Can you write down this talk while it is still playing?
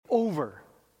over.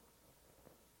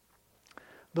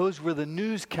 Those were the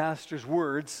newscaster's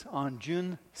words on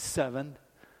June 7th,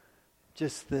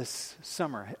 just this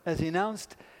summer, as he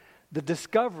announced the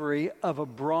discovery of a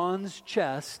bronze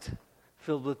chest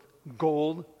filled with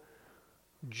gold,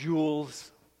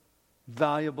 jewels,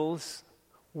 valuables,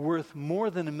 worth more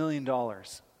than $1 million.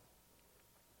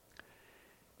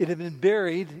 It had been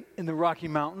buried in the Rocky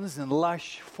Mountains in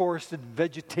lush forested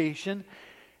vegetation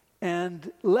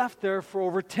and left there for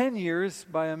over 10 years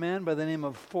by a man by the name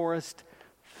of Forrest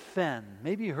Fenn.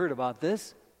 Maybe you heard about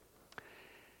this.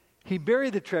 He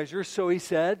buried the treasure, so he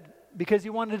said, because he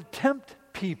wanted to tempt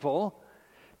people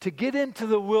to get into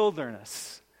the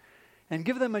wilderness and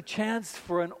give them a chance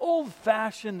for an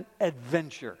old-fashioned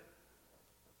adventure.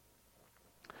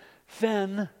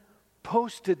 Fenn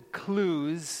posted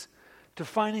clues to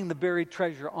finding the buried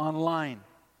treasure online,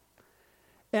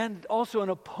 and also in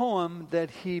a poem that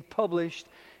he published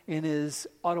in his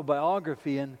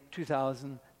autobiography in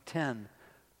 2010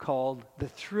 called The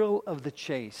Thrill of the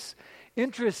Chase.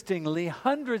 Interestingly,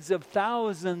 hundreds of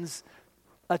thousands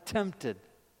attempted.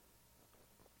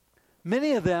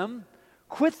 Many of them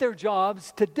quit their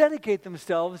jobs to dedicate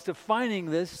themselves to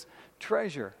finding this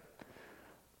treasure.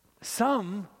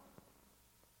 Some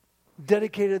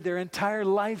dedicated their entire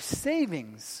life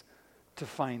savings to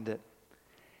find it.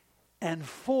 And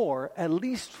at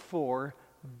least four,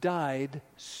 died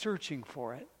searching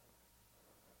for it.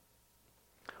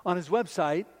 On his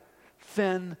website,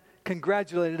 Fenn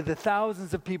congratulated the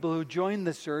thousands of people who joined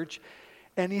the search,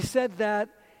 and he said that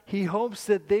he hopes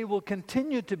that they will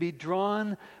continue to be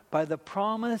drawn by the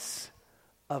promise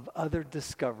of other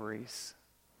discoveries.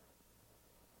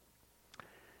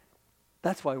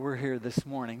 That's why we're here this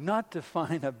morning, not to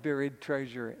find a buried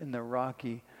treasure in the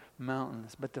Rocky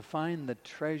Mountains, but to find the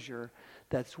treasure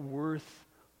that's worth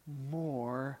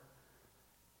more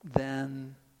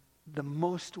than the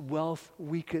most wealth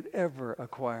we could ever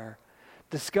acquire.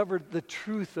 Discovered the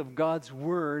truth of God's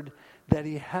word that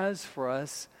he has for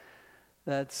us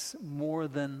that's more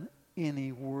than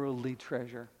any worldly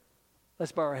treasure.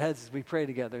 Let's bow our heads as we pray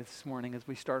together this morning as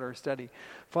we start our study.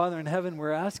 Father in heaven,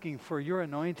 we're asking for your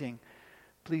anointing.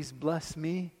 Please bless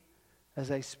me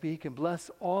as I speak, and bless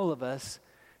all of us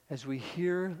as we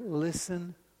hear,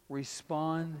 listen,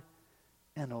 respond,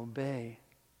 and obey.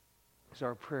 Is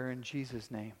our prayer in Jesus'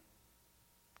 name.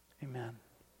 Amen.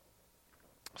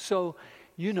 So,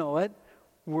 you know it.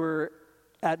 We're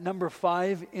at number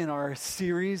 5 in our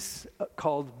series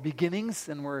called Beginnings,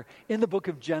 and we're in the book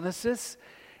of Genesis,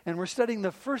 and we're studying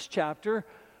the first chapter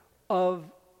of,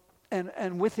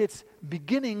 and with its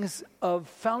beginnings of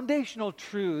foundational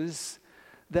truths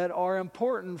that are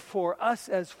important for us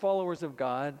as followers of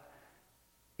God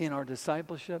in our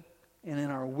discipleship and in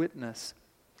our witness.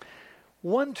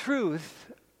 One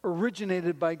truth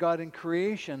originated by God in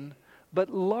creation, but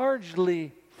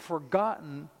largely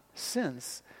forgotten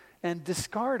since and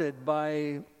discarded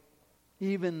by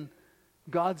even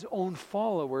God's own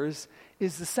followers,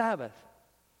 is the Sabbath.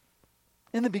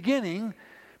 In the beginning,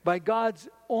 by God's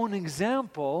own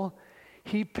example,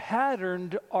 he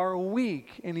patterned our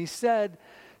week, and he said,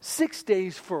 6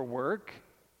 days for work,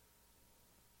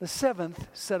 the 7th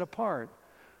set apart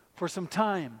for some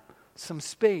time, some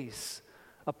space,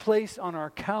 a place on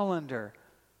our calendar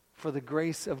for the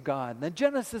grace of God. The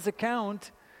Genesis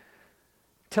account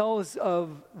tells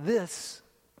of this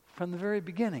from the very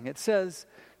beginning. It says,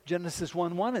 Genesis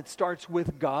 1:1, it starts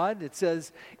with God. It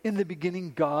says, in the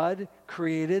beginning God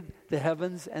created the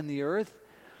heavens and the earth.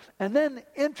 And then,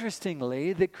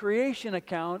 interestingly, the creation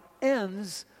account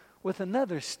ends with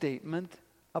another statement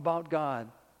about God.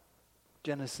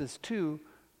 Genesis 2,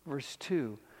 verse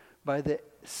 2. By the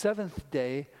 7th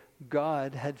day,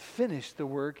 God had finished the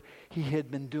work he had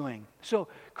been doing. So,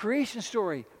 creation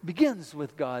story begins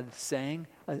with God saying,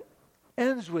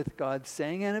 ends with God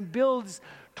saying, and it builds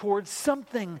towards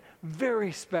something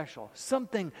very special,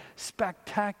 something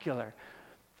spectacular.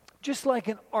 Just like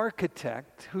an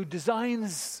architect who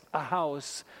designs a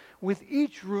house with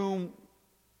each room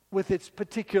with its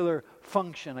particular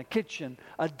function, a kitchen,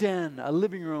 a den, a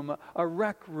living room, a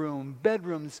rec room,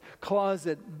 bedrooms,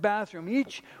 closet, bathroom,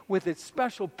 each with its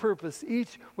special purpose,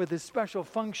 each with its special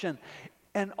function.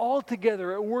 And all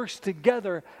together, it works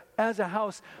together as a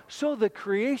house. So the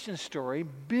creation story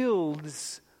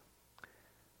builds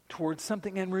towards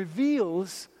something and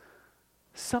reveals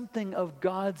something of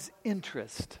God's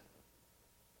interest.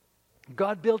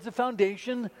 God builds a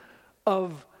foundation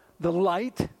of the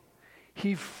light.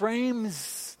 He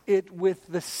frames it with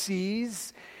the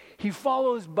seas. He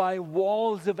follows by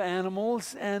walls of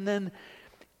animals, and then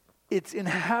it's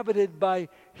inhabited by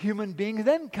human beings.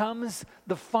 Then comes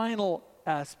the final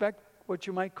aspect, what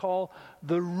you might call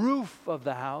the roof of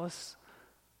the house,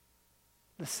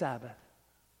 the Sabbath.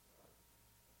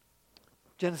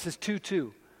 Genesis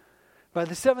 2:2. By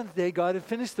the seventh day, God had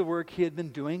finished the work he had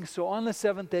been doing. So on the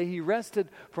seventh day, he rested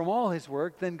from all his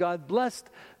work. Then God blessed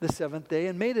the seventh day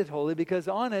and made it holy, because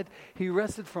on it, he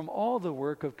rested from all the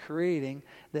work of creating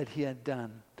that he had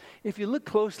done. If you look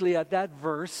closely at that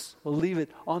verse, we'll leave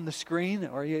it on the screen,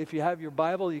 or if you have your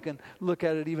Bible, you can look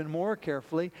at it even more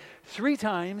carefully. 3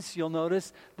 times, you'll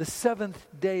notice, the seventh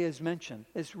day is mentioned.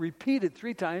 It's repeated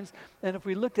 3 times. And if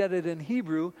we looked at it in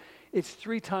Hebrew, it's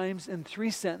 3 times in 3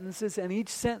 sentences, and each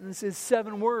sentence is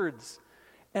 7 words.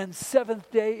 And seventh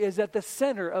day is at the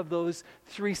center of those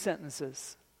 3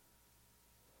 sentences.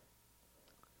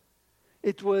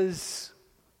 It was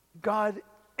God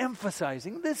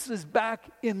emphasizing. This is back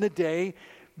in the day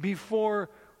before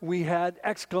we had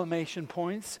exclamation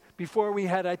points, before we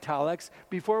had italics,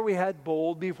 before we had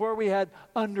bold, before we had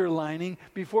underlining,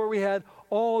 before we had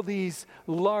all these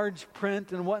large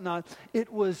print and whatnot.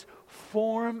 It was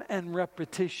form and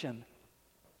repetition.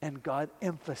 And God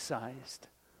emphasized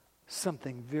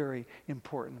something very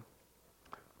important.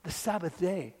 The Sabbath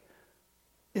day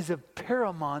is of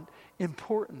paramount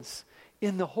importance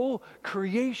in the whole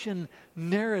creation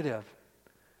narrative.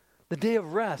 The day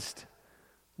of rest,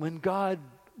 when God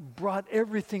brought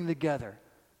everything together,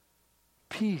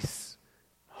 peace,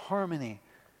 harmony,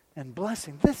 and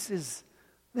blessing. This is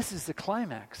the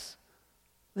climax.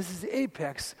 This is the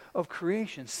apex of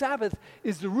creation. Sabbath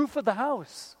is the roof of the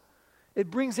house. It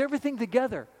brings everything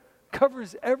together,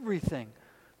 covers everything.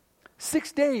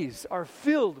 6 days are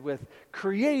filled with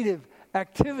creative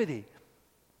activity.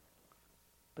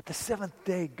 But the seventh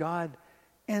day, God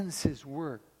ends his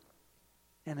work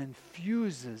and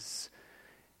infuses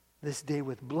this day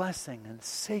with blessing and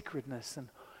sacredness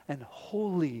and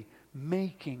holy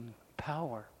making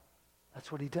power.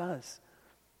 That's what he does.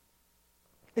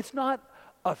 It's not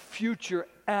a future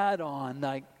add-on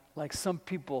like some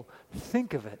people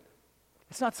think of it.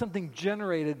 It's not something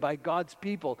generated by God's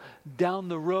people down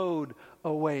the road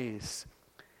a ways.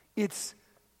 It's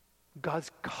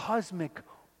God's cosmic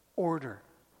order.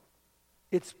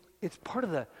 It's part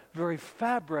of the very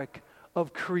fabric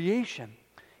of creation.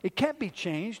 It can't be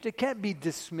changed. It can't be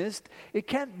dismissed. It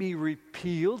can't be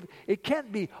repealed. It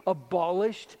can't be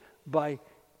abolished by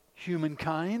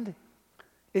humankind.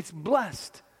 It's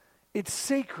blessed. It's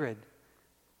sacred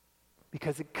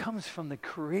because it comes from the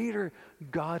Creator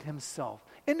God himself,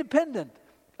 independent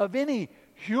of any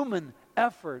human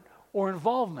effort or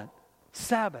involvement.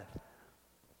 Sabbath.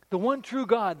 The one true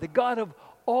God, the God of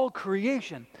all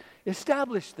creation,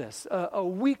 established this, a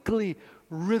weekly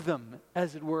rhythm,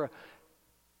 as it were,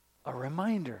 a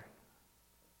reminder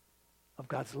of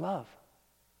God's love.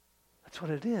 That's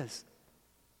what it is.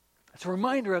 It's a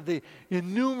reminder of the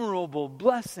innumerable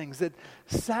blessings that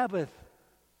Sabbath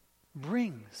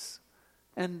brings.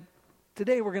 And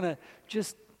today we're going to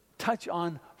just touch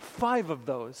on 5 of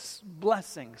those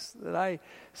blessings that I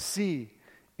see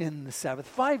in the Sabbath.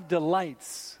 5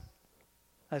 delights,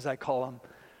 as I call them.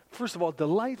 First of all,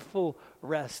 delightful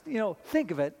rest. You know,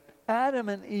 think of it. Adam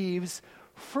and Eve's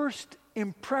first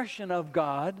impression of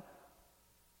God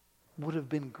would have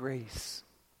been grace.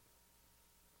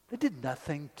 They did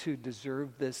nothing to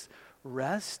deserve this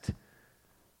rest.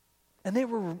 And they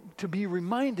were to be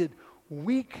reminded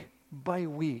week by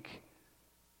week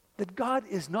that God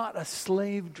is not a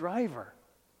slave driver.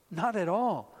 Not at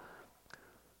all.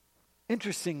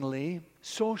 Interestingly,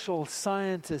 social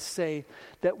scientists say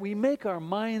that we make our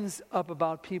minds up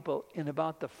about people in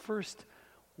about the first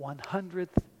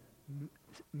 100th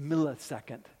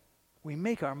millisecond. We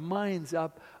make our minds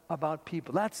up about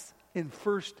people. That's in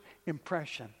first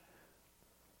impression.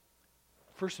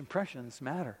 First impressions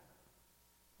matter.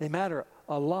 They matter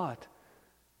a lot.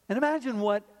 And imagine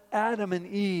what Adam and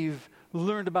Eve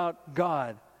learned about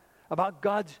God, about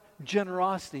God's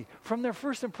generosity from their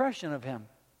first impression of him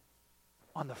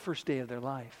on the first day of their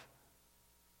life.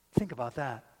 Think about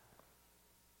that.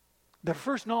 Their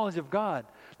first knowledge of God,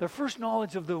 their first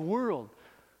knowledge of the world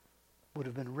would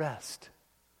have been rest.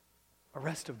 A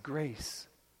rest of grace.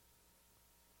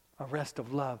 A rest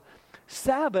of love.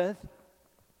 Sabbath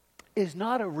is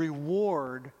not a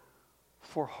reward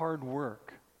for hard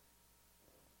work.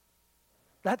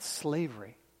 That's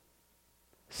slavery.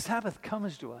 Sabbath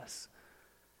comes to us.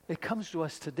 It comes to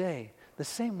us today the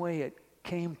same way it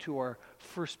came to our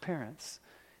first parents.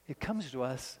 It comes to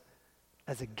us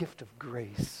as a gift of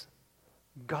grace.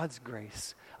 God's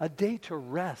grace. A day to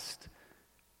rest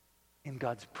in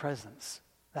God's presence.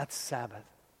 That's Sabbath.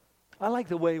 I like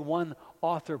the way one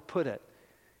author put it.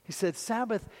 He said,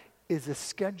 Sabbath is a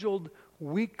scheduled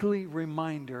weekly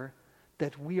reminder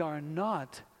that we are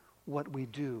not what we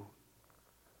do.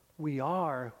 We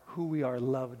are who we are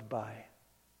loved by.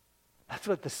 That's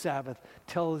what the Sabbath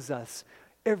tells us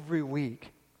every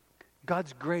week.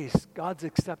 God's grace, God's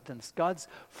acceptance, God's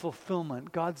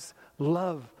fulfillment, God's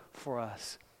love for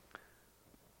us.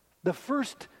 The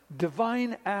first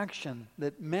divine action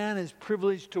that man is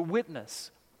privileged to witness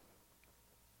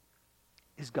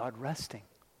is God resting,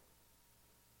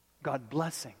 God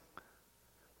blessing,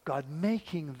 God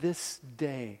making this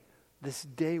day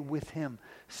with Him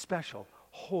special,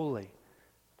 holy.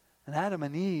 And Adam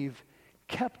and Eve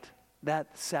kept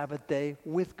that Sabbath day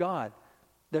with God,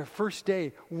 their first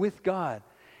day with God.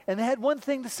 And they had one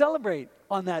thing to celebrate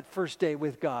on that first day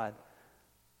with God: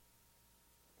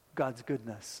 God's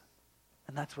goodness.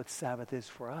 And that's what Sabbath is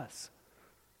for us.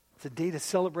 It's a day to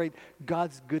celebrate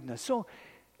God's goodness. So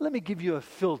let me give you a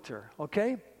filter,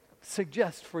 okay?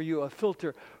 Suggest for you a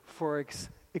filter for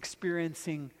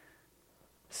experiencing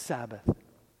Sabbath.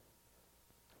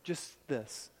 Just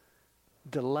this: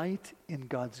 delight in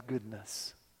God's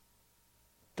goodness.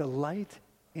 Delight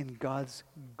in God's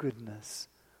goodness.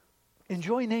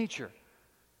 Enjoy nature.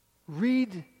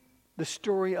 Read the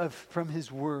story from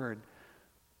His Word.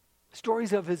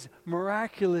 Stories of His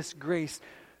miraculous grace.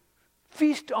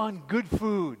 Feast on good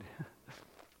food.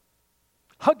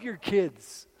 Hug your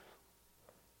kids.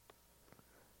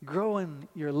 Grow in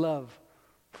your love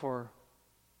for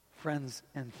friends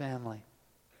and family.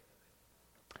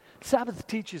 Sabbath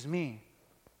teaches me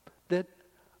that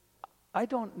I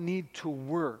don't need to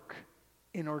work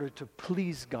in order to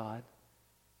please God.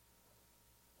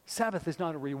 Sabbath is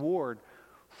not a reward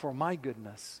for my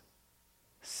goodness.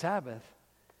 Sabbath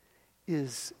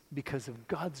is because of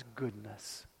God's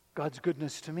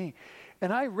goodness to me.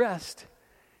 And I rest,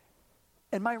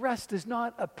 and my rest is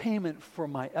not a payment for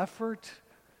my effort.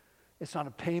 It's not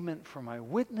a payment for my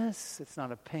witness. It's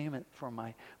not a payment for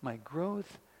my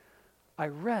growth. I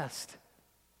rest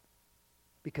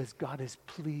because God is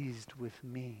pleased with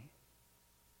me.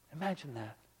 Imagine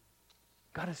that.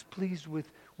 God is pleased with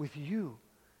you.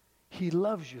 He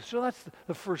loves you. So that's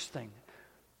the first thing.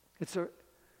 It's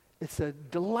a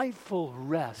delightful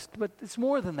rest, but it's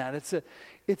more than that.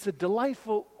 It's a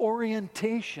delightful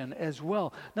orientation as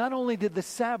well. Not only did the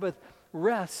Sabbath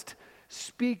rest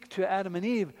speak to Adam and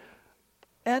Eve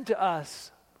and to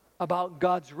us about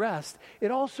God's rest, it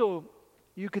also,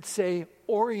 you could say,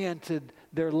 oriented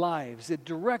their lives. It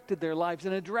directed their lives,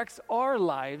 and it directs our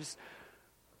lives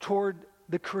toward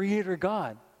the Creator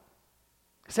God.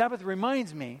 Sabbath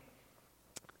reminds me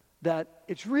that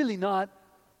it's really not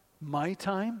my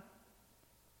time,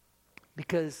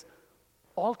 because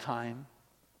all time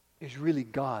is really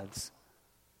God's.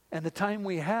 And the time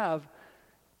we have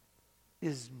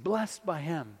is blessed by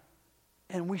Him.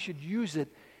 And we should use it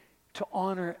to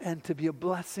honor and to be a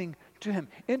blessing to Him.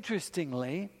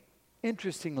 Interestingly,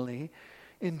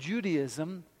 in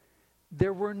Judaism,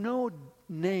 there were no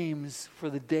names for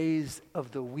the days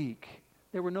of the week.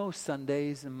 There were no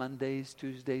Sundays and Mondays,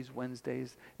 Tuesdays,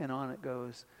 Wednesdays, and on it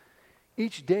goes.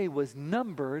 Each day was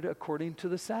numbered according to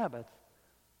the Sabbath.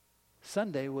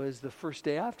 Sunday was the first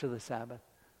day after the Sabbath.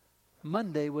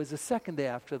 Monday was the second day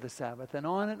after the Sabbath, and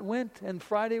on it went. And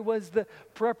Friday was the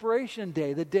preparation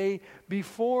day, the day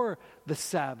before the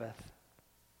Sabbath.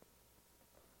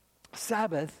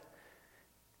 Sabbath,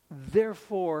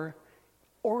 therefore,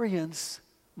 orients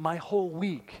my whole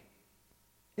week.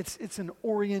 It's an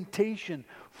orientation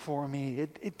for me.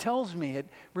 It tells me, it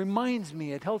reminds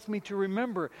me, it helps me to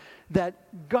remember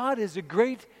that God is a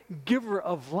great giver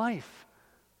of life.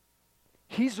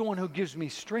 He's the one who gives me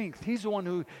strength. He's the one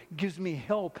who gives me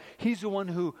help. He's the one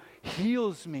who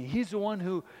heals me. He's the one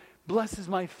who blesses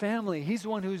my family. He's the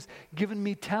one who's given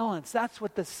me talents. That's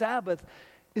what the Sabbath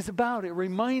is about. It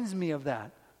reminds me of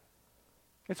that.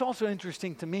 It's also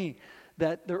interesting to me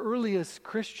that the earliest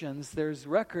Christians, there's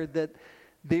record that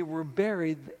they were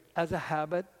buried as a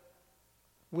habit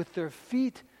with their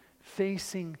feet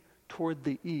facing toward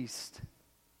the east.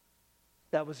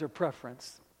 That was their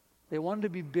preference. They wanted to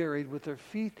be buried with their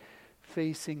feet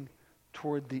facing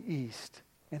toward the east.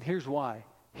 And here's why.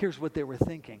 Here's what they were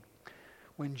thinking.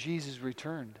 When Jesus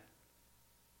returned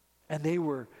and they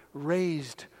were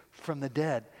raised from the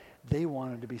dead, they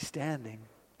wanted to be standing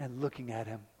and looking at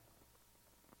Him.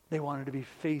 They wanted to be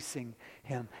facing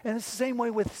Him. And it's the same way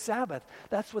with Sabbath.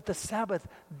 That's what the Sabbath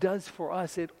does for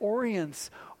us. It orients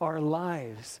our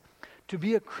lives. To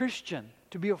be a Christian,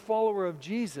 to be a follower of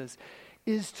Jesus,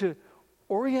 is to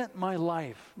orient my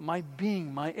life, my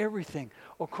being, my everything,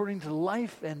 according to the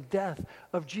life and death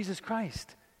of Jesus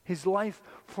Christ, His life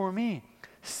for me.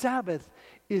 Sabbath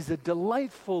is a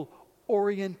delightful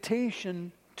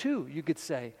orientation too, you could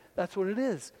say. That's what it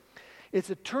is. It's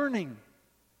a turning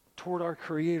toward our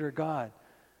Creator God.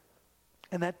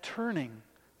 And that turning,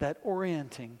 that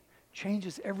orienting,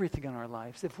 changes everything in our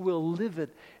lives if we'll live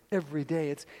it every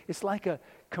day. It's like a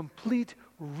complete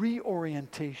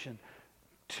reorientation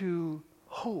to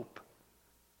hope,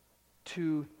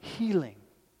 to healing,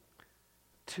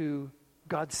 to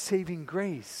God's saving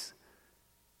grace,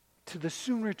 to the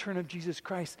soon return of Jesus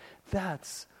Christ.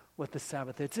 That's what the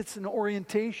Sabbath is. It's an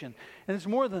orientation. And it's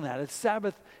more than that. It's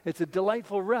Sabbath, it's a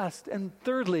delightful rest. And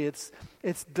thirdly, it's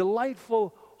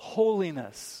delightful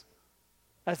holiness,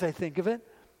 as I think of it.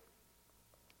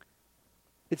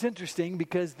 It's interesting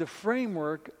because the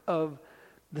framework of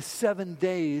the 7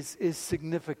 days is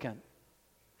significant.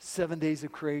 7 days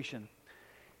of creation.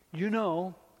 You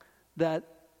know that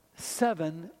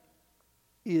 7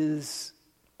 is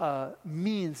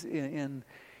means in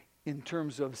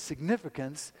terms of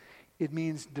significance, it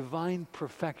means divine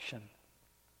perfection,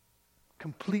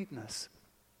 completeness.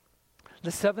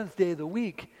 The seventh day of the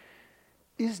week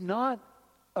is not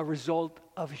a result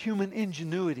of human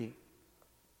ingenuity.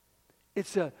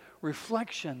 It's a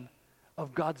reflection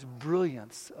of God's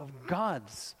brilliance, of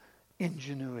God's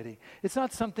ingenuity. It's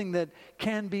not something that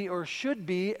can be or should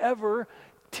be ever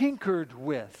tinkered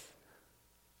with,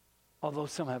 although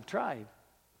some have tried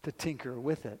to tinker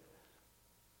with it.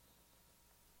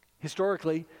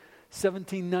 Historically,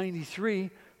 1793,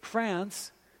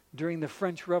 France, during the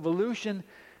French Revolution,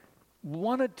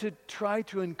 wanted to try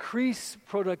to increase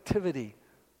productivity.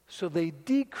 So they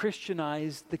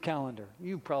de-Christianized the calendar.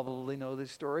 You probably know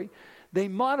this story. They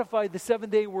modified the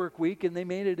 7-day work week and they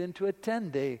made it into a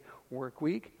 10-day work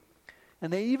week.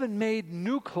 And they even made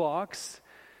new clocks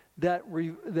that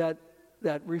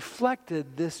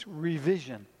reflected this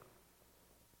revision.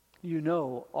 You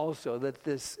know also that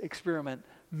this experiment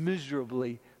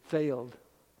miserably failed,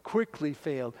 quickly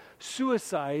failed.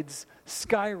 Suicides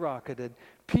skyrocketed.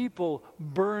 People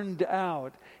burned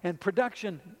out. And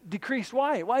production decreased.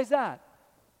 Why? Why is that?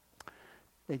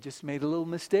 They just made a little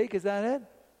mistake. Is that it?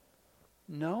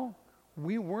 No.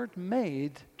 We weren't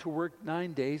made to work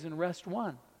 9 days and rest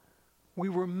 1. We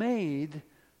were made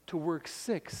to work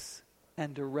 6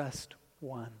 and to rest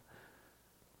 1.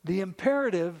 The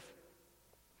imperative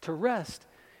to rest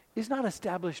is not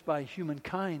established by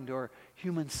humankind or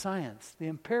human science. The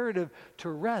imperative to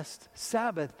rest,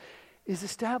 Sabbath, is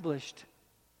established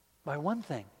by one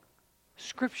thing: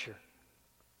 Scripture.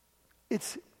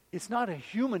 It's not a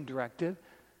human directive,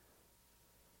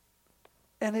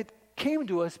 and it came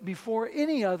to us before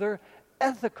any other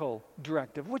ethical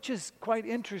directive, which is quite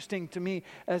interesting to me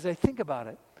as I think about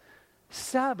it.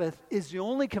 Sabbath is the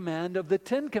only command of the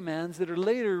 10 commands that are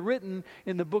later written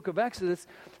in the book of Exodus.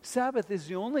 Sabbath is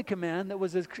the only command that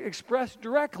was expressed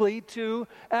directly to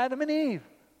Adam and Eve.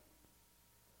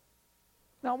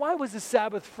 Now, why was the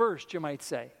Sabbath first, you might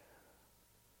say?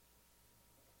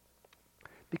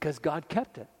 Because God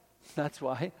kept it. That's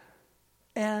why.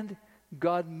 And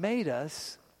God made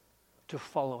us to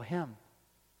follow Him.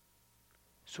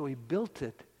 So He built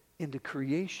it into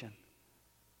creation.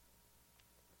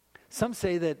 Some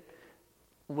say that,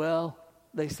 well,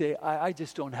 they say, I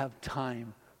just don't have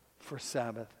time for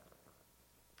Sabbath.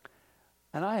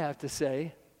 And I have to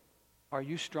say, are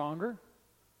you stronger?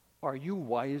 Are you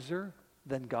wiser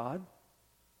than God?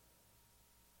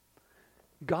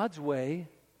 God's way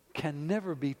can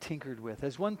never be tinkered with.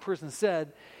 As one person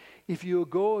said, if you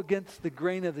go against the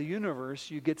grain of the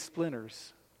universe, you get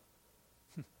splinters.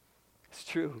 It's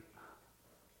true.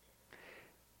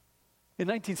 In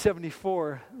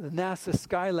 1974, the NASA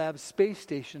Skylab space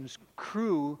station's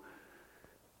crew,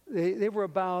 they were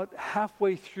about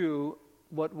halfway through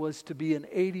what was to be an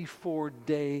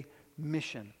 84-day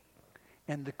mission.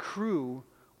 And the crew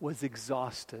was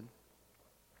exhausted.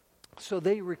 So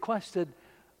they requested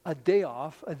a day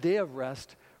off, a day of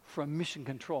rest from Mission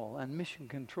Control. And Mission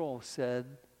Control said,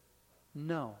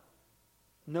 no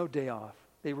day off.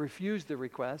 They refused the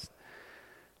request.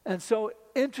 And so,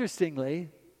 interestingly,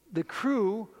 the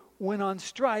crew went on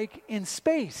strike in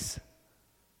space,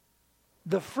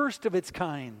 the first of its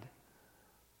kind.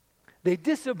 They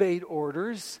disobeyed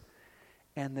orders,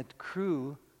 and the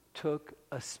crew took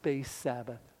a space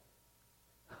Sabbath.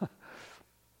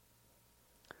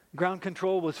 Ground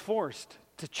control was forced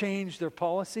to change their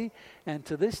policy, and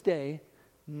to this day,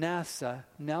 NASA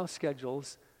now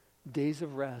schedules days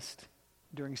of rest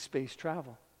during space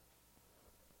travel.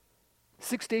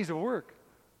 6 days of work,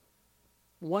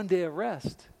 1 day of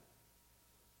rest.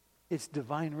 It's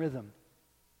divine rhythm.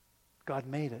 God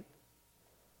made it.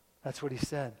 That's what He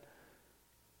said.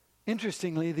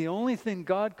 Interestingly, the only thing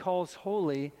God calls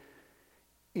holy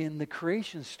in the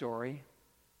creation story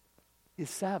is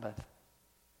Sabbath.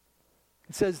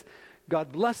 It says,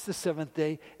 God blessed the seventh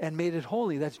day and made it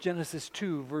holy. That's Genesis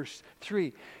 2, verse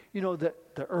 3. You know, the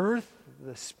earth,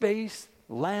 the space,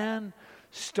 land,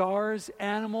 stars,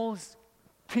 animals,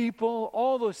 people,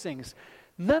 all those things,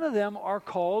 none of them are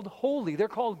called holy. They're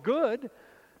called good.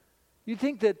 You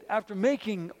think that after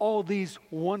making all these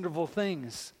wonderful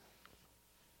things,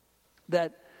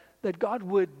 that God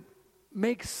would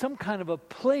make some kind of a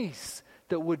place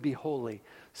that would be holy,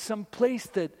 some place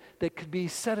that could be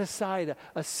set aside,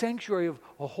 a sanctuary of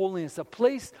holiness, a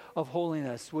place of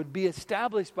holiness would be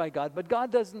established by God. But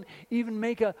God doesn't even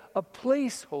make a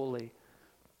place holy.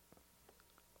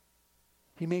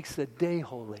 He makes the day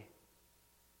holy,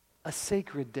 a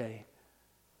sacred day.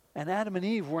 And Adam and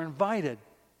Eve were invited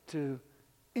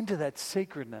into that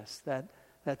sacredness,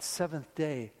 that seventh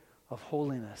day of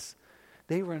holiness.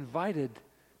 They were invited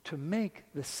to make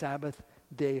the Sabbath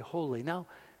day holy. Now,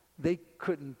 they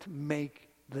couldn't make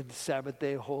the Sabbath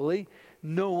day holy.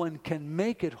 No one can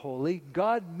make it holy.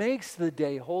 God makes the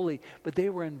day holy, but they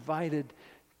were invited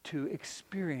to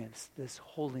experience this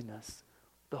holiness,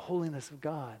 the holiness of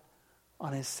God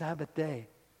on His Sabbath day.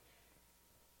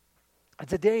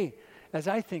 It's a day, as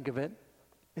I think of it,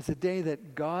 it's a day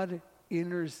that God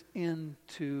enters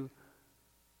into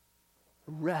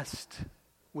rest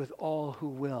with all who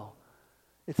will.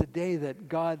 It's a day that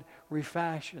God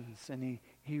refashions and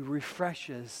He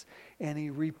refreshes and He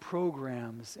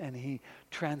reprograms and He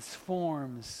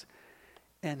transforms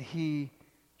and He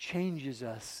changes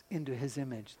us into His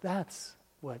image. That's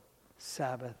what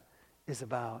Sabbath is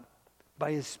about.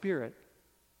 By His Spirit,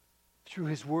 through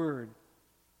His Word,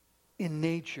 in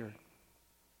nature,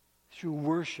 through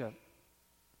worship,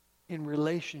 in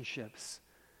relationships.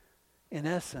 In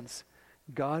essence,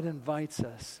 God invites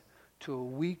us to a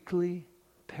weekly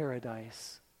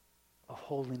paradise of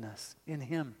holiness in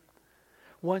Him.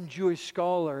 One Jewish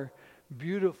scholar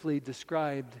beautifully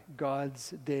described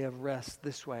God's day of rest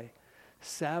this way: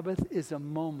 Sabbath is a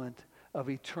moment of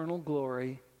eternal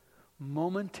glory,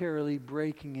 momentarily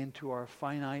breaking into our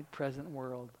finite present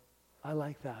world. I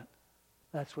like that.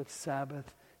 That's what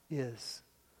Sabbath is.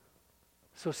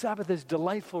 So Sabbath is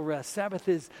delightful rest. Sabbath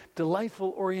is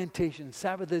delightful orientation.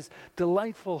 Sabbath is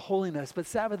delightful holiness. But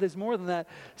Sabbath is more than that.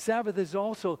 Sabbath is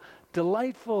also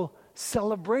delightful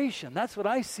celebration. That's what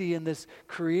I see in this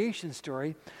creation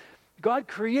story. God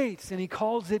creates and He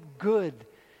calls it good.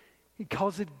 He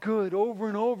calls it good over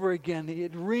and over again.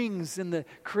 It rings in the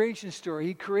creation story.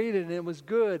 He created and it was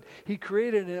good. He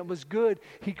created and it was good.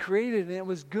 He created and it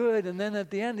was good. And then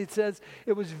at the end it says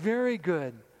it was very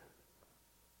good.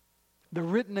 The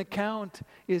written account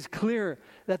is clear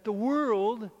that the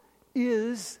world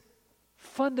is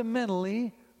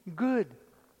fundamentally good.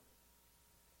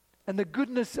 And the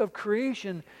goodness of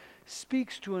creation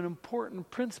speaks to an important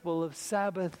principle of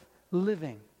Sabbath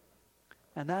living.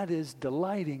 And that is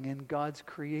delighting in God's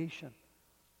creation.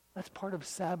 That's part of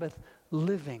Sabbath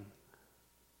living.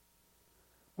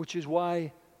 Which is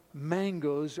why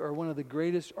mangoes are one of the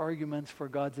greatest arguments for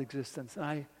God's existence.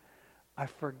 And I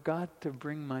forgot to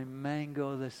bring my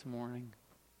mango this morning.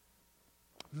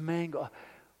 Mango.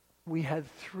 We had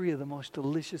 3 of the most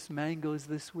delicious mangoes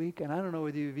this week. And I don't know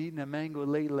whether you've eaten a mango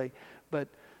lately, but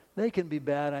they can be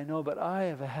bad, I know. But I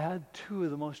have had 2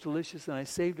 of the most delicious, and I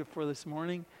saved it for this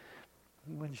morning.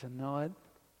 Wouldn't you know it?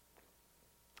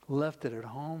 Left it at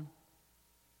home.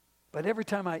 But every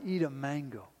time I eat a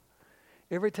mango,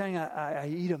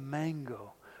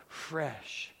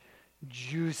 fresh,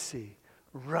 juicy,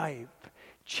 ripe,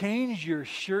 change your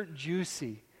shirt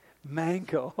juicy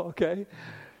mango, okay?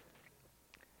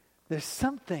 There's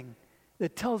something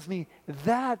that tells me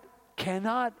that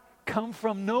cannot come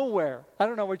from nowhere. I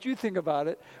don't know what you think about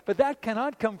it, but that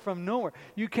cannot come from nowhere.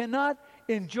 You cannot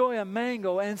enjoy a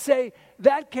mango and say,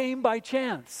 that came by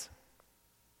chance.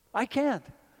 I can't.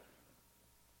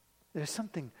 There's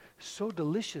something so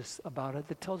delicious about it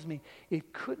that tells me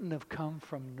it couldn't have come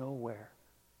from nowhere.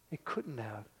 It couldn't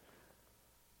have.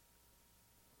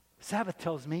 Sabbath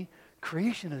tells me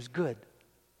creation is good.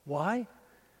 Why?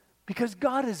 Because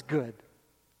God is good.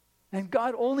 And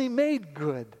God only made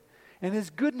good. And His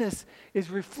goodness is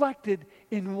reflected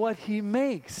in what He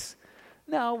makes.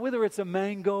 Now, whether it's a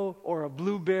mango or a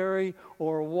blueberry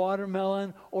or a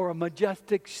watermelon or a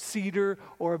majestic cedar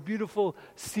or a beautiful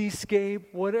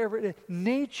seascape, whatever it is,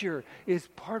 nature is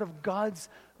part of God's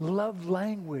love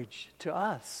language to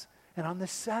us. And on the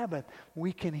Sabbath,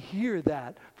 we can hear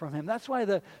that from Him. That's why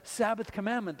the Sabbath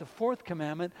commandment, the 4th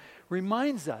commandment,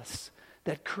 reminds us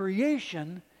that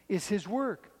creation is His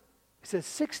work. He says,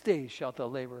 6 days shalt thou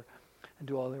labor, and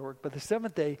do all their work. But the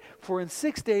seventh day, for in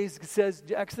 6 days, it says,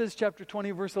 Exodus chapter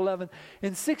 20, verse 11,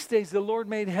 in 6 days the Lord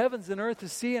made heavens and earth, the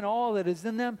sea and all that is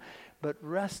in them, but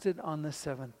rested on the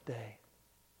seventh day.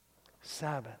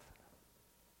 Sabbath.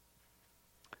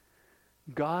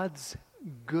 God's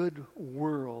good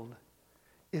world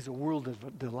is a world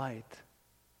of delight,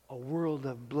 a world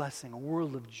of blessing, a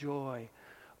world of joy,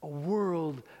 a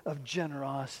world of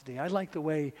generosity. I like the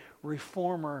way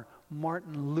reformer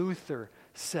Martin Luther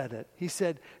said it. He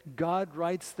said, God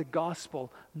writes the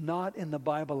gospel not in the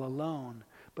Bible alone,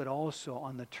 but also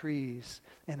on the trees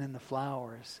and in the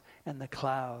flowers and the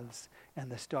clouds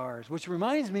and the stars. Which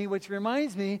reminds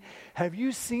me, have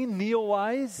you seen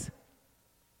Neowise?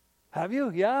 Have you?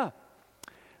 Yeah.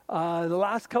 The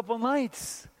last couple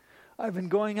nights, I've been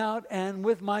going out and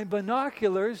with my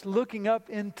binoculars looking up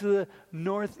into the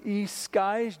northeast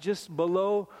skies just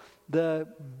below the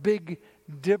Big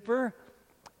Dipper.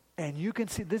 And you can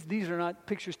see this. These are not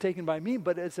pictures taken by me,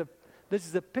 but this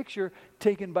is a picture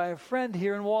taken by a friend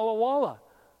here in Walla Walla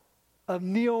of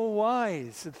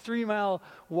Neowise, a 3-mile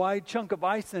wide chunk of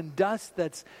ice and dust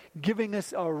that's giving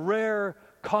us a rare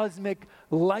cosmic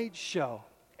light show.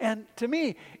 And to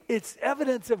me, it's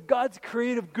evidence of God's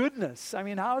creative goodness. I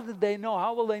mean, how did they know?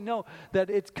 How will they know that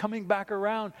it's coming back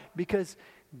around? Because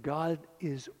God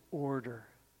is order.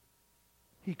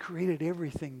 He created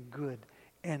everything good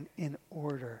and in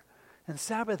order. And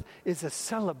Sabbath is a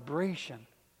celebration.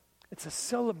 It's a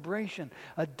celebration,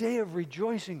 a day of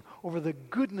rejoicing over the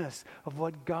goodness of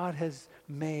what God has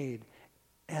made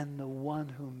and the one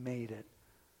who made it.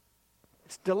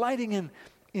 It's delighting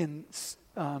it's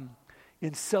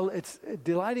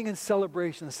delighting in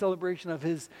celebration, the celebration of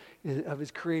his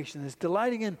creation. It's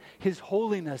delighting in his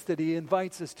holiness that he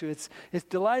invites us to. It's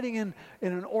delighting in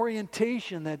an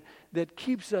orientation that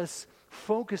keeps us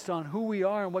focused on who we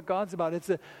are and what God's about. It's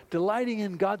delighting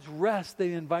in God's rest that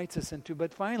he invites us into.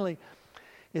 But finally,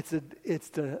 it's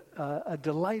a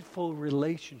delightful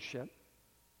relationship.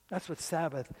 That's what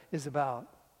Sabbath is about.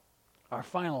 Our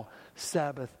final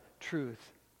Sabbath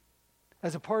truth.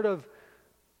 As a part of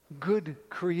good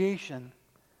creation,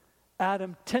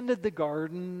 Adam tended the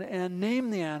garden and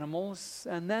named the animals,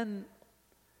 and then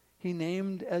he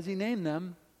named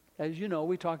them. As you know,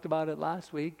 we talked about it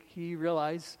last week. He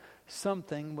realized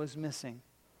something was missing.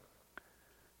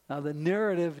 Now, the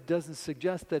narrative doesn't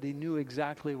suggest that he knew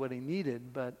exactly what he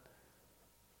needed, but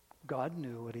God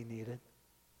knew what he needed.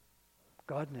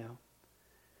 God knew.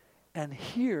 And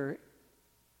here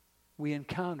we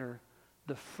encounter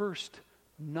the first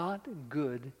not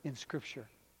good in Scripture.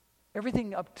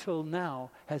 Everything up till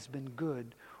now has been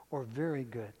good or very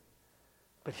good.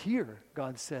 But here,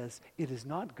 God says, it is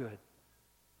not good.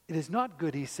 It is not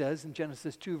good, he says in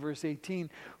Genesis 2, verse 18,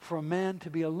 for a man to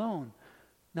be alone.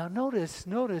 Now notice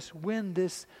when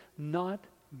this not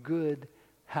good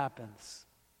happens.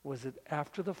 Was it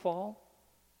after the fall?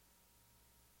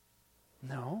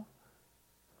 No.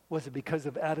 Was it because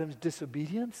of Adam's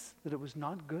disobedience that it was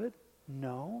not good?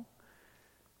 No.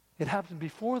 It happened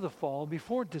before the fall,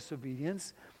 before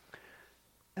disobedience.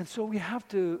 And so we have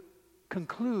to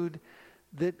conclude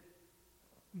that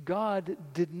God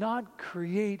did not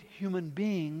create human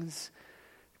beings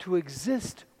to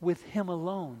exist with him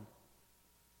alone.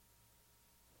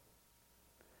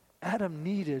 Adam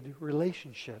needed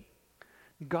relationship.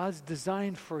 God's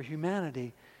design for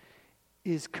humanity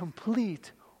is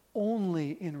complete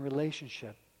only in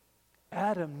relationship.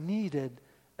 Adam needed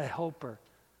a helper.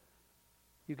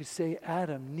 You could say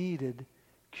Adam needed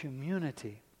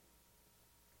community.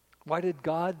 Why did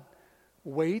God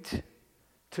wait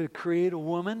to create a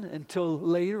woman until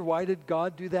later? Why did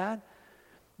God do that?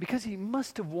 Because he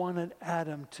must have wanted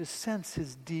Adam to sense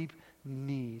his deep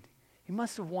need. He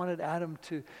must have wanted Adam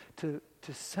to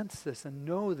sense this and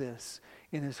know this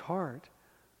in his heart.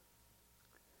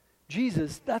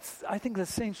 Jesus, I think the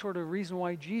same sort of reason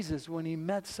why Jesus, when he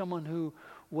met someone who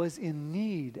was in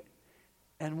need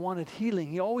and wanted healing,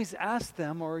 he always asked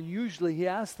them, or usually he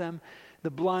asked them,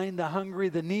 the blind, the hungry,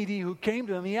 the needy who came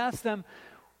to him, he asked them,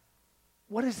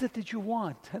 what is it that you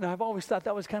want? And I've always thought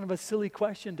that was kind of a silly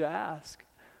question to ask.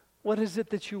 What is it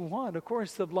that you want? Of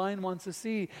course, the blind wants to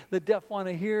see, the deaf want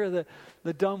to hear,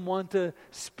 the dumb want to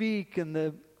speak,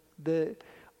 and the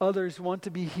others want to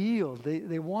be healed.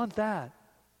 They want that.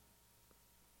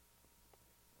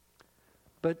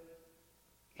 But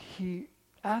he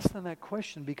asked them that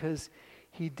question because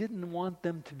he didn't want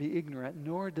them to be ignorant,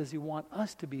 nor does he want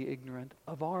us to be ignorant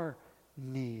of our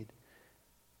need.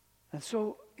 And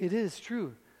so it is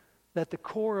true that the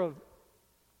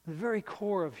very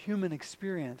core of human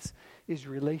experience is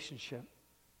relationship.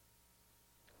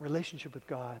 Relationship with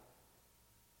God.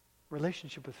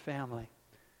 relationship with family,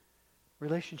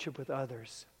 relationship with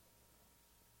others.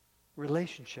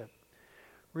 Relationship.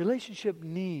 Relationship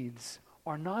needs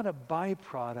are not a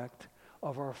byproduct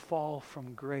of our fall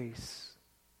from grace.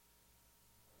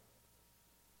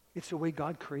 It's the way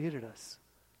God created us.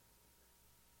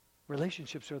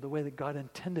 Relationships are the way that God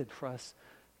intended for us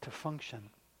to function.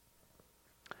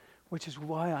 Which is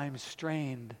why I'm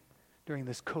strained during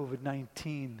this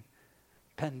COVID-19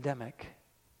 pandemic.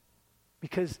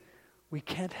 Because we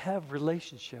can't have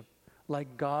relationship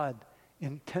like God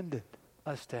intended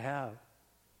us to have.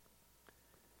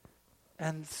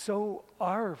 And so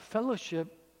our fellowship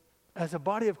as a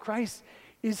body of Christ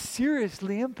is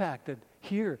seriously impacted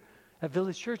here at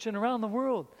Village Church and around the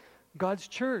world. God's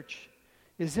church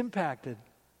is impacted.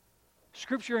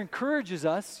 Scripture encourages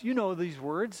us, you know these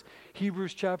words,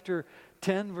 Hebrews chapter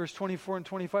 10, verse 24 and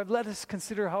 25. Let us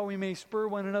consider how we may spur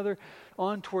one another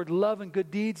on toward love and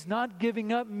good deeds, not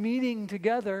giving up meeting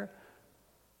together,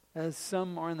 as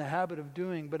some are in the habit of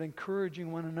doing, but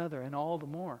encouraging one another, and all the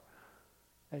more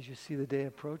as you see the day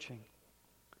approaching.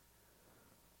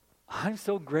 I'm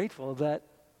so grateful that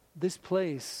this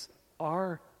place,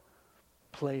 our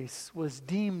place, was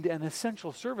deemed an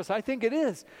essential service. I think it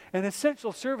is an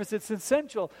essential service. It's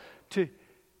essential to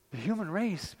the human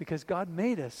race because God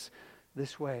made us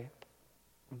this way.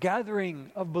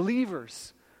 Gathering of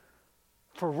believers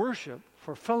for worship,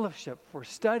 for fellowship, for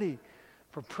study,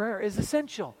 for prayer is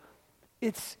essential.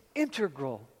 It's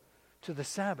integral to the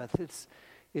Sabbath.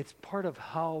 It's part of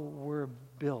how we're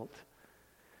built.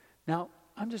 Now,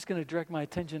 I'm just going to direct my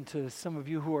attention to some of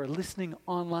you who are listening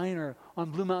online or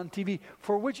on Blue Mountain TV,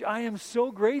 for which I am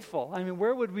so grateful. I mean,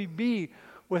 where would we be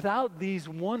without this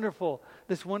wonderful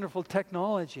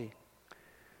technology?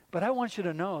 But I want you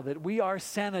to know that we are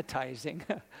sanitizing.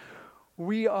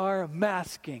 We are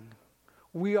masking.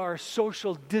 We are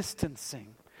social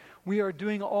distancing. We are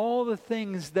doing all the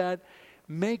things that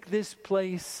make this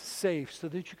place safe so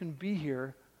that you can be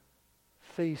here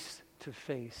face to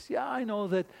face. Yeah, I know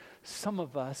that some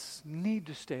of us need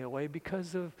to stay away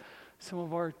because of some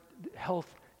of our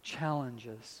health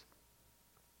challenges.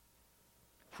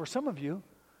 For some of you,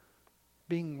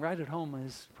 being right at home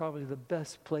is probably the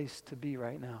best place to be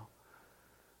right now.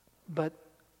 But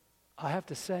I have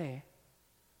to say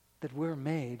that we're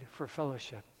made for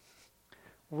fellowship.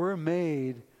 We're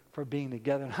made for being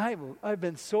together. And I've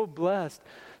been so blessed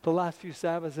the last few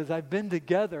Sabbaths as I've been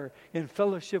together in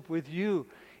fellowship with you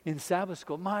in Sabbath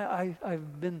school.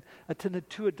 I've been attended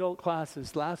 2 adult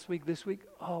classes last week, this week.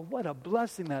 Oh, what a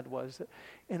blessing that was.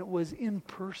 And it was in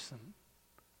person.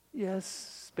 Yes,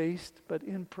 spaced, but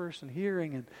in person,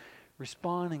 hearing and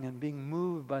responding and being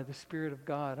moved by the Spirit of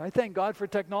God. I thank God for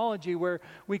technology where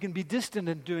we can be distant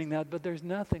in doing that, but there's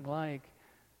nothing like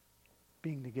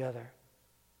being together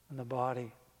in the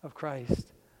body of Christ.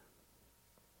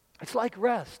 It's like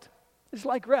rest. It's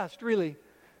like rest, really.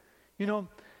 You know,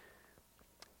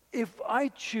 if I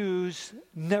choose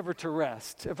never to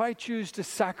rest, if I choose to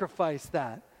sacrifice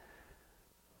that,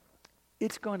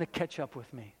 it's going to catch up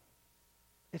with me.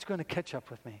 It's going to catch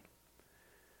up with me.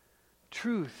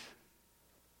 Truth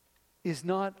is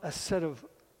not a set of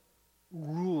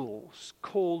rules,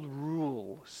 cold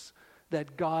rules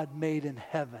that God made in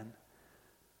heaven.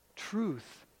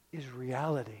 Truth is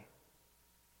reality.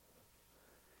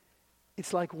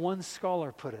 It's like one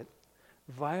scholar put it,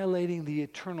 violating the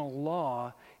eternal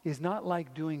law is not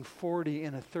like doing 40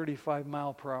 in a 35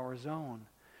 mile per hour zone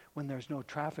when there's no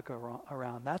traffic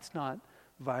around. That's not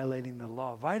violating the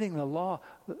law.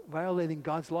 Violating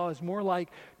God's law is more like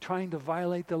trying to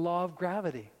violate the law of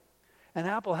gravity. And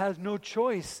Apple has no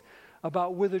choice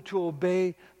about whether to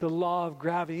obey the law of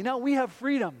gravity. Now, we have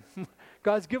freedom.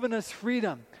 God's given us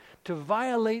freedom to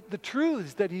violate the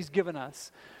truths that He's given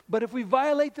us. But if we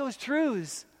violate those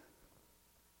truths,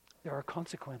 there are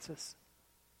consequences.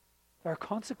 There are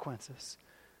consequences.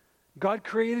 God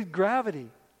created gravity.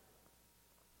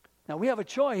 Now, we have a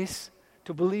choice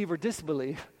to believe or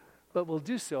disbelieve, but we'll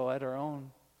do so at our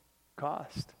own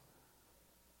cost.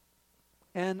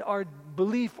 And our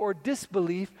belief or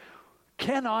disbelief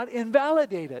cannot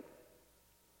invalidate it.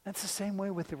 That's the same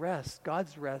way with the rest,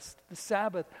 God's rest, the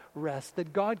Sabbath rest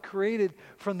that God created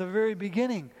from the very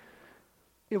beginning.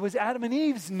 It was Adam and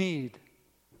Eve's need.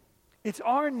 It's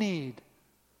our need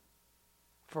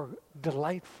for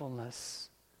delightfulness.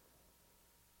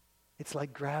 It's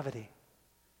like gravity.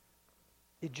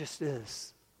 It just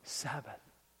is Sabbath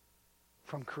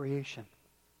from creation.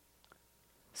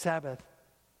 Sabbath,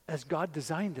 as God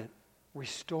designed it,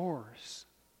 restores.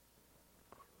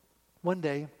 One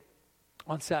day,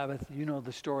 on Sabbath, you know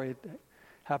the story. It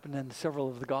happened in several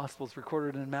of the Gospels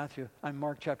recorded in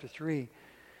Mark chapter 3.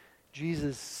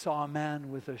 Jesus saw a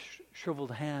man with a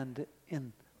shriveled hand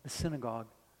in the synagogue.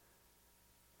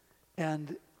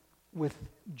 And with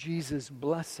Jesus'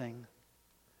 blessing,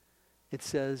 it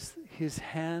says his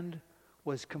hand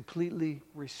was completely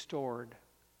restored.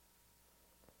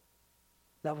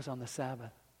 That was on the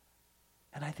Sabbath.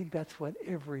 And I think that's what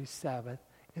every Sabbath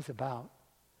is about.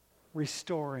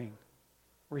 Restoring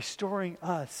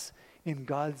us in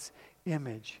God's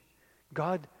image.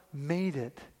 God made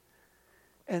it.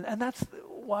 And that's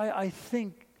why I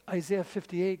think Isaiah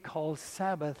 58 calls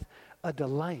Sabbath a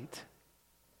delight.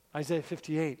 Isaiah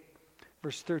 58,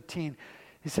 verse 13,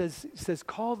 he says,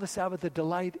 call the Sabbath a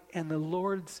delight and the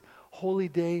Lord's holy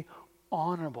day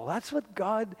honorable. That's what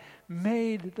God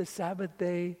made the Sabbath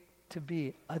day to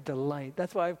be, a delight.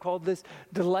 That's why I've called this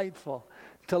delightful.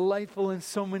 Delightful in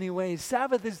so many ways.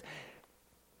 Sabbath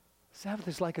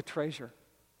is like a treasure.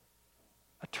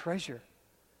 A treasure.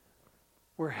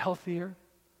 We're healthier.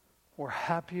 We're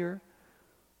happier.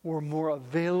 We're more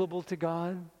available to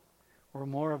God. We're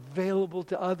more available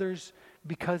to others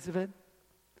because of it.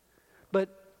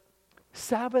 But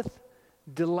Sabbath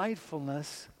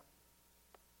delightfulness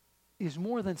is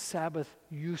more than Sabbath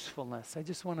usefulness. I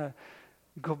just want to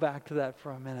go back to that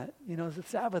for a minute. You know, the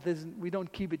Sabbath isn't, we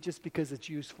don't keep it just because it's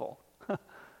useful.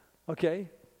 Okay?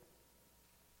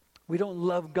 We don't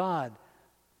love God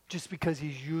just because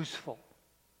he's useful.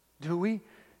 Do we?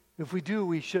 If we do,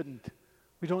 we shouldn't.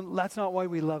 We don't, that's not why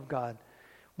we love God.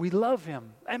 We love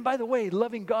him. And by the way,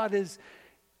 loving God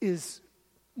is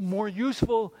more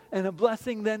useful and a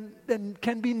blessing than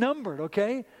can be numbered,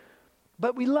 okay?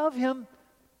 But we love him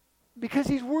because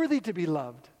he's worthy to be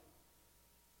loved.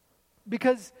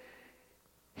 Because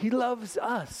he loves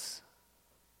us.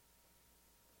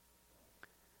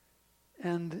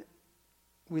 And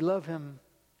we love him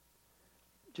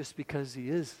just because he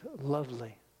is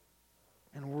lovely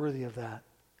and worthy of that.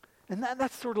 And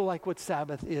that's sort of like what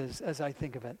Sabbath is, as I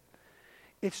think of it.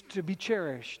 It's to be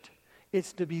cherished.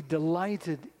 It's to be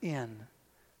delighted in.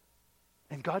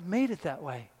 And God made it that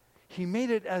way. He made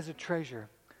it as a treasure.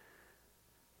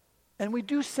 And we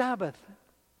do Sabbath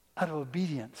out of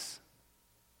obedience.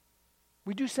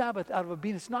 We do Sabbath out of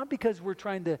obedience, not because we're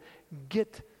trying to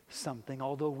get something,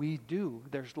 although we do.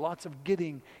 There's lots of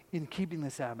getting in keeping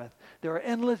the Sabbath. There are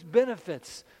endless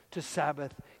benefits to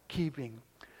Sabbath keeping.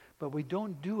 But we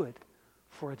don't do it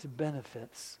for its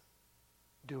benefits.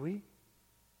 Do we?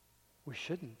 We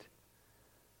shouldn't.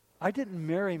 I didn't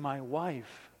marry my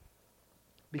wife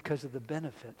because of the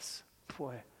benefits.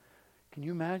 Boy, can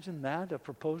you imagine that? A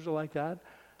proposal like that?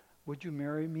 Would you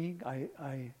marry me?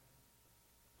 I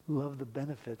love the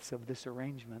benefits of this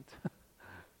arrangement.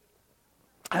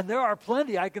 And there are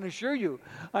plenty, I can assure you.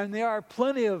 And there are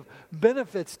plenty of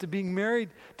benefits to being married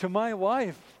to my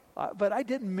wife. But I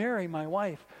didn't marry my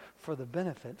wife for the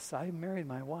benefits. I married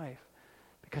my wife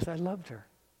because I loved her.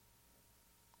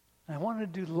 And I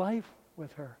wanted to do life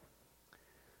with her.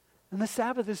 And the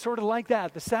Sabbath is sort of like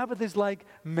that. The Sabbath is like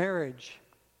marriage.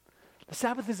 The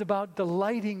Sabbath is about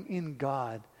delighting in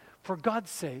God for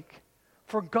God's sake,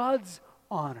 for God's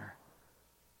honor.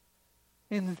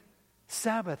 In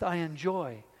Sabbath I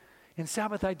enjoy. In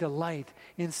Sabbath I delight.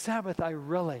 In Sabbath I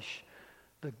relish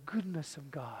the goodness of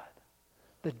God,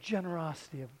 the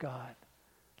generosity of God.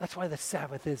 That's why the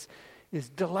Sabbath is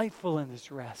delightful in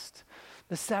its rest.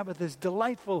 The Sabbath is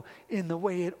delightful in the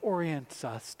way it orients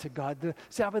us to God. The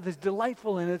Sabbath is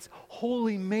delightful in its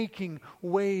holy making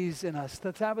ways in us.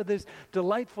 The Sabbath is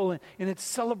delightful in its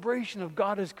celebration of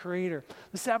God as creator.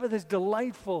 The Sabbath is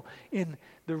delightful in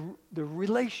the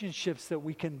relationships that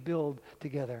we can build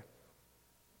together.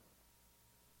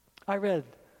 I read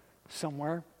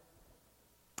somewhere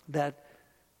that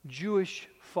Jewish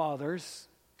fathers,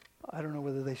 I don't know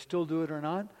whether they still do it or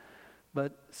not,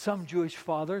 but some Jewish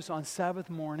fathers on Sabbath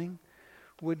morning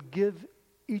would give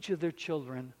each of their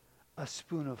children a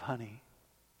spoon of honey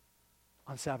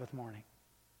on Sabbath morning.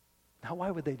 Now, why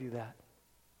would they do that?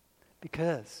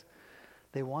 Because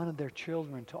they wanted their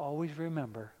children to always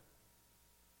remember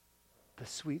the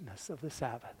sweetness of the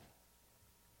Sabbath.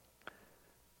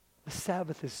 The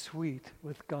Sabbath is sweet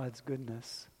with God's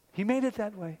goodness. He made it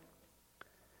that way.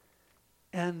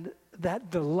 And that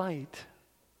delight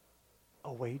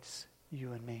awaits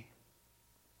you and me.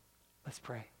 Let's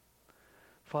pray.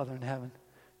 Father in heaven,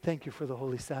 thank you for the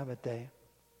Holy Sabbath day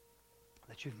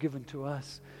that you've given to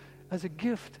us as a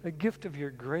gift of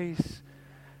your grace.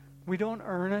 We don't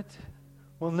earn it.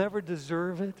 We'll never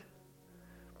deserve it.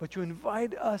 But you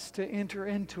invite us to enter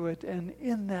into it, and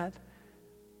in that,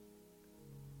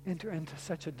 enter into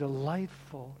such a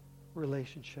delightful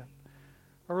relationship.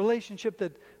 A relationship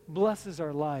that blesses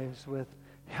our lives with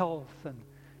health and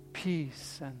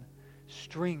peace and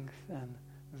strength and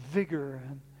vigor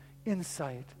and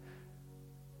insight.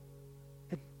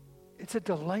 It's a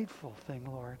delightful thing,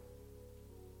 Lord.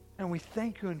 And we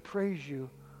thank you and praise you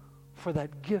for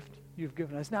that gift you've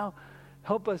given us. Now,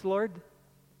 help us, Lord.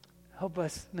 Help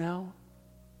us now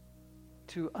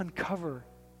to uncover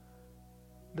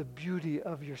the beauty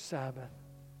of your Sabbath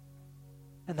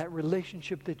and that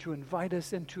relationship that you invite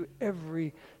us into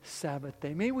every Sabbath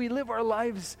day. May we live our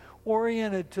lives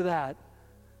oriented to that.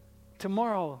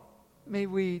 Tomorrow, may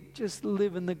we just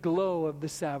live in the glow of the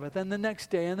Sabbath. And the next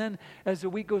day, and then as the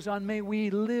week goes on, may we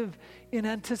live in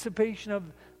anticipation of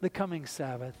the coming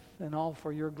Sabbath, and all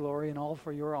for your glory and all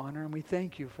for your honor. And we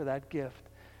thank you for that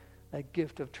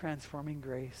gift of transforming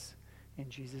grace. In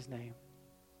Jesus' name,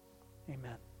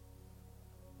 amen.